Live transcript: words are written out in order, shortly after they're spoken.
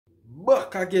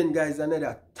Back again, guys,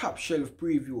 another top shelf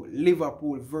preview.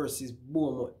 Liverpool versus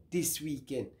Bournemouth this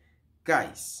weekend.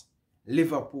 Guys,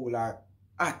 Liverpool are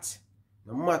at,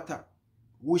 no matter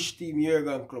which team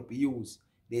Jurgen Klopp use,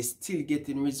 they're still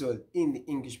getting results in the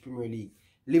English Premier League.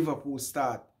 Liverpool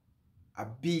start a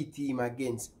B team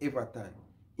against Everton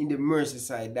in the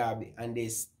Merseyside derby, and they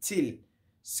still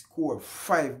score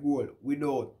 5 goals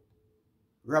without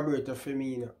Roberto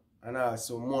Firmino and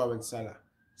also Mohamed Salah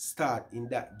start in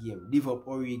that game.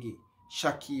 Liverpool Origi,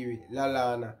 Shaqiri,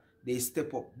 Lallana, they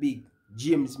step up big.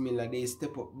 James Miller, they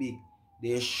step up big.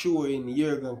 They're showing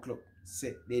Jurgen Klopp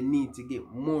said they need to get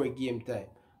more game time.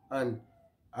 And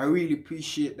I really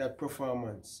appreciate that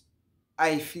performance.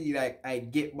 I feel like I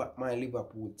get back my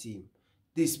Liverpool team.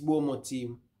 This Bournemouth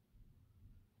team,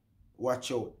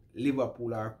 watch out.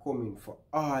 Liverpool are coming for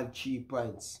all 3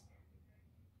 points.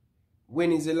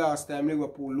 When is the last time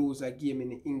Liverpool lose a game in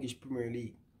the English Premier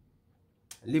League?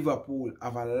 Liverpool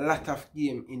have a lot of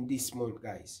game in this month,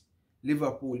 guys.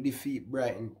 Liverpool defeat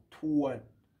Brighton 2-1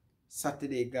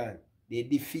 Saturday gone. They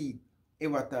defeat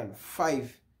Everton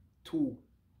 5-2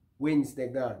 Wednesday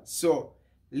gone. So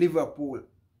Liverpool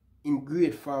in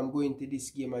great form going to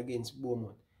this game against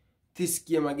Bournemouth. This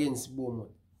game against Bournemouth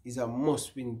is a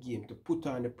must-win game to put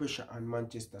on the pressure on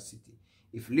Manchester City.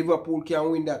 If Liverpool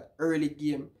can win that early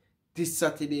game this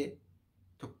Saturday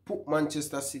to put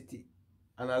Manchester City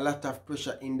and a lot of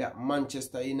pressure in that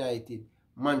Manchester United,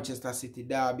 Manchester City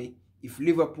derby. If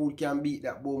Liverpool can beat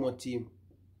that Bournemouth team,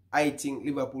 I think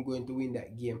Liverpool going to win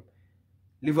that game.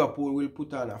 Liverpool will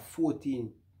put on a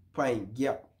 14-point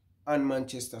gap on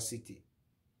Manchester City.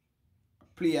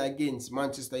 Play against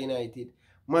Manchester United.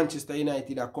 Manchester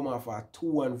United are come off a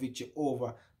 2-1 victory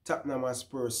over Tottenham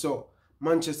Hotspur. So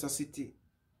Manchester City,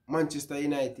 Manchester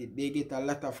United, they get a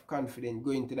lot of confidence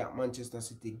going to that Manchester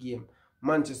City game.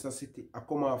 Manchester City are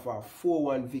come off a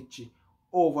 4-1 victory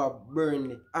over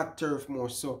Burnley at Turf Moor.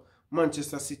 So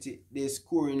Manchester City, they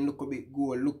scoring look a bit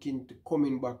goal, looking to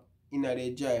coming back in their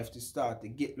drive to start to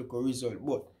get look a result.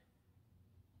 But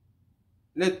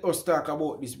let us talk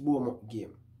about this Bournemouth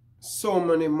game. So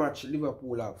many matches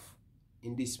Liverpool have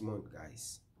in this month,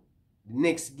 guys. The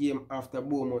next game after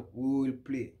Bournemouth, we will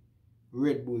play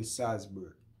Red Bull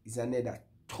Salzburg. It's another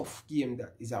tough game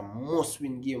that is a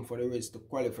must-win game for the Reds to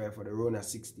qualify for the round of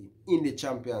 16 in the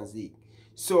Champions League.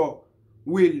 So,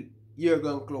 will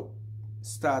Jurgen Klopp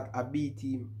start a B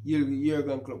team?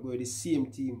 Jurgen Klopp go the same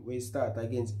team where he start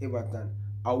against Everton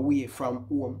away from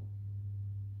home?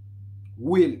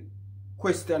 Will,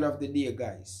 question of the day,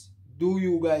 guys, do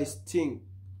you guys think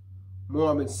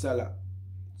Mohamed Salah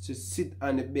to sit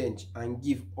on the bench and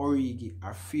give Origi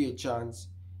a fair chance?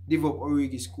 Liverpool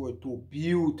Origi scored 2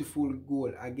 beautiful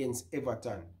goals against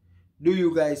Everton. Do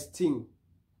you guys think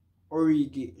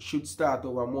Origi should start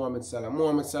over Mohamed Salah?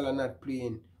 Mohamed Salah not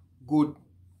playing good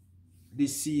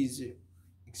this season,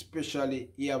 especially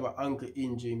he have an ankle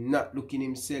injury, not looking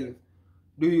himself.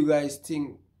 Do you guys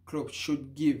think club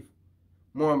should give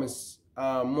Mohamed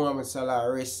Salah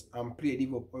a rest and play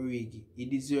Liverpool Origi? He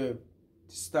deserves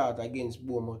to start against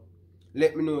Bournemouth.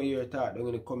 Let me know your thought down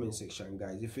in the comment section,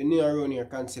 guys. If you're new around here,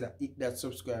 consider hit that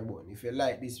subscribe button. If you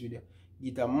like this video,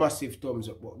 give it a massive thumbs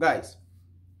up. But guys,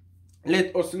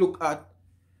 let us look at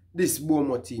this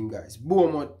Bournemouth team, guys.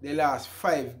 Bournemouth, the last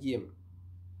 5 games,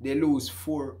 they lose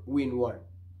 4, win 1.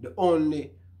 The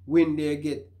only win they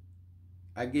get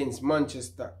against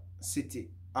Manchester City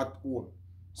at home.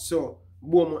 So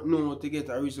Bournemouth know how to get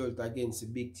a result against a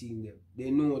big team.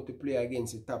 They know how to play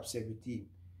against a top 7 team.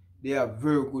 They have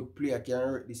very good player can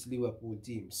hurt this Liverpool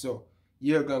team. So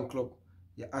Jurgen Klopp,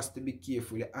 you have to be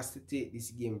careful. You have to take this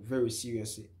game very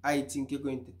seriously. I think you're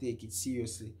going to take it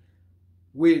seriously.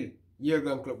 Will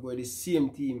Jurgen Klopp go the same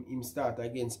team him start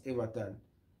against Everton?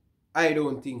 I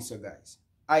don't think so, guys.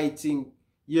 I think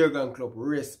Jurgen Klopp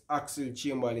rest Axel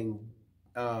Chamberlain,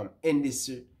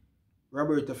 Endis,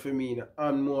 Roberto Firmino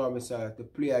and Mohamed Salah to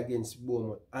play against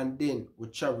Bournemouth, and then we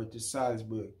travel to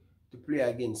Salzburg to play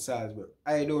against Salzburg.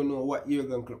 I don't know what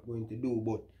Jurgen Klopp going to do,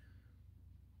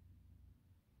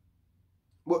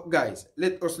 but guys,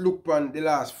 let us look on the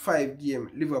last 5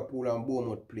 games Liverpool and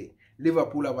Bournemouth play.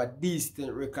 Liverpool have a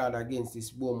decent record against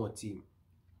this Bournemouth team.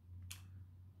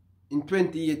 In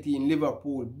 2018,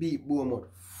 Liverpool beat Bournemouth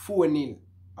 4-0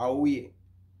 away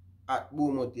at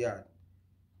Bournemouth Yard.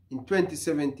 In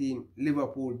 2017,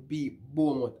 Liverpool beat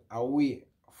Bournemouth away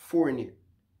 4-0.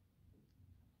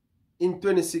 In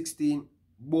 2016,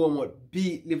 Bournemouth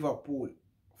beat Liverpool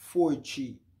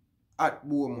 4-3 at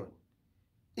Bournemouth.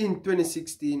 In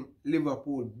 2016,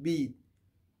 Liverpool beat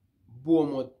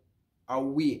Bournemouth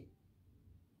away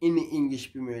in the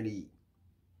English Premier League.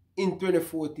 In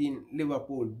 2014,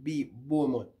 Liverpool beat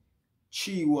Bournemouth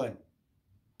 3-1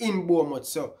 in Bournemouth.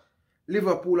 So,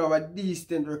 Liverpool have a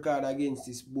decent record against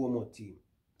this Bournemouth team.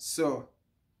 So,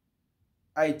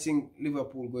 I think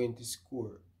Liverpool going to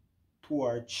score 2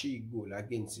 or 3 goals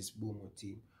against this Bournemouth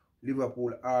team.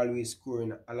 Liverpool always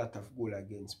scoring a lot of goals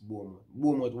against Bournemouth.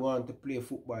 Bournemouth want to play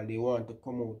football. They want to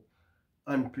come out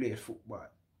and play football.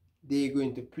 They're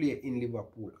going to play in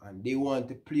Liverpool and they want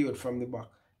to play out from the back.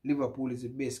 Liverpool is the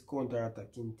best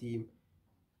counter-attacking team.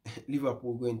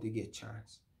 Liverpool going to get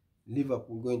chance.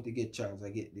 Liverpool going to get chance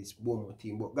against this Bournemouth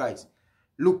team. But guys,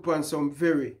 look on some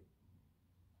very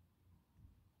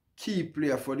key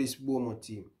player for this Bournemouth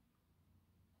team.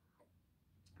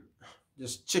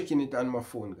 Just checking it on my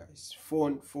phone, guys.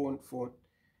 Phone.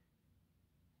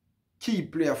 Key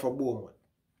player for Bournemouth.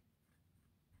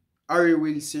 Harry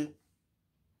Wilson.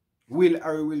 Will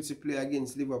Harry Wilson play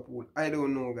against Liverpool? I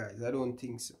don't know, guys. I don't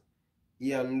think so.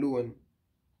 He on loan.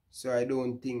 So I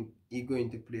don't think he's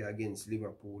going to play against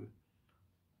Liverpool.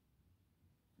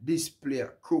 This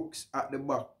player, Crooks at the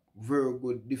back. Very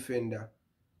good defender.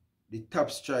 The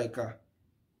top striker,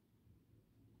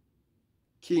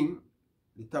 King.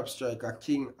 The top striker,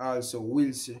 King, also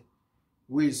Wilson.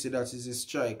 Wilson, that is a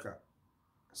striker.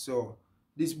 So,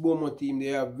 this Bournemouth team, they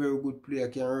have very good player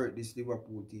can hurt this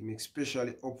Liverpool team,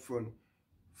 especially up front.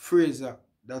 Fraser,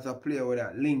 that's a player with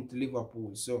a link to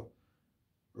Liverpool. So,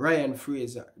 Ryan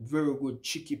Fraser, very good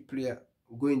cheeky player,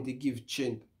 going to give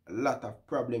Trent a lot of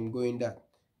problem going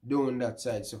down that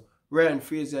side. So, Ryan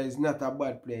Fraser is not a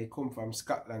bad player. He come from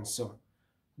Scotland. So,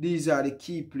 these are the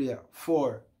key players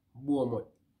for Bournemouth.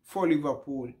 For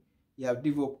Liverpool, you have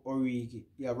Divock Origi,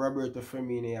 you have Roberto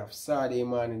Firmino, you have Sadio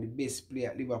Mane, the best player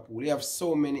at Liverpool. You have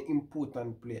so many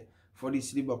important players for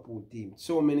this Liverpool team.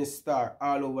 So many stars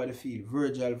all over the field.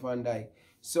 Virgil van Dijk.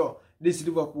 So, this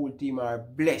Liverpool team are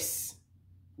blessed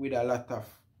with a lot of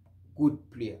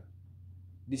good players.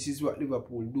 This is what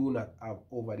Liverpool do not have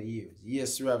over the years.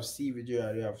 Yes, we have Stevie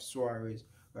Gerrard, we have Suarez,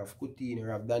 we have Coutinho, we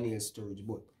have Daniel Sturridge,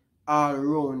 but all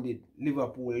rounded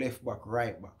Liverpool left back,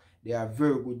 right back. They are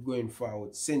very good going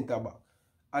forward. Centre back,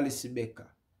 Alisson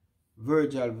Becker,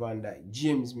 Virgil van Dijk,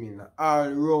 James Milner. All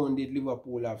rounded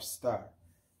Liverpool have star.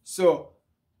 So,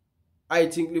 I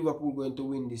think Liverpool going to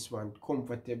win this one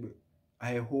comfortable.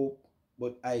 I hope,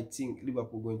 but I think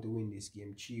Liverpool going to win this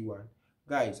game 3-1.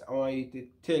 Guys, I want you to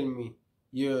tell me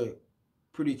your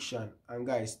prediction. And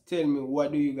guys, tell me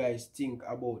what do you guys think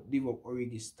about Divock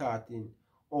Origi starting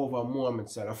over Mohamed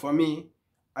Salah. For me,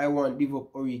 I want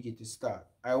Divock Origi to start.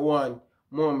 I want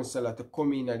Mohamed Salah to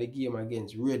come in at the game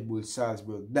against Red Bull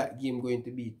Salzburg. That game going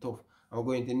to be tough. I'm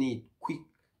going to need quick,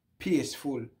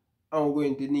 paceful. I'm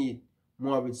going to need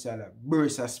Mohamed Salah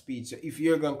burst of speed. So if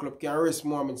Jurgen Klopp can arrest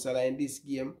Mohamed Salah in this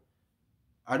game,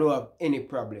 I don't have any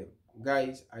problem.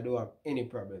 Guys, I don't have any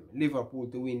problem. Liverpool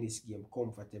to win this game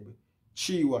comfortable.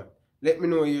 3-1. Let me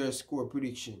know your score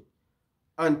prediction.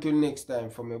 Until next time,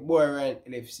 from my boy Ryan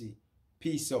LFC.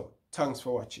 Peace out. Thanks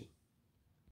for watching.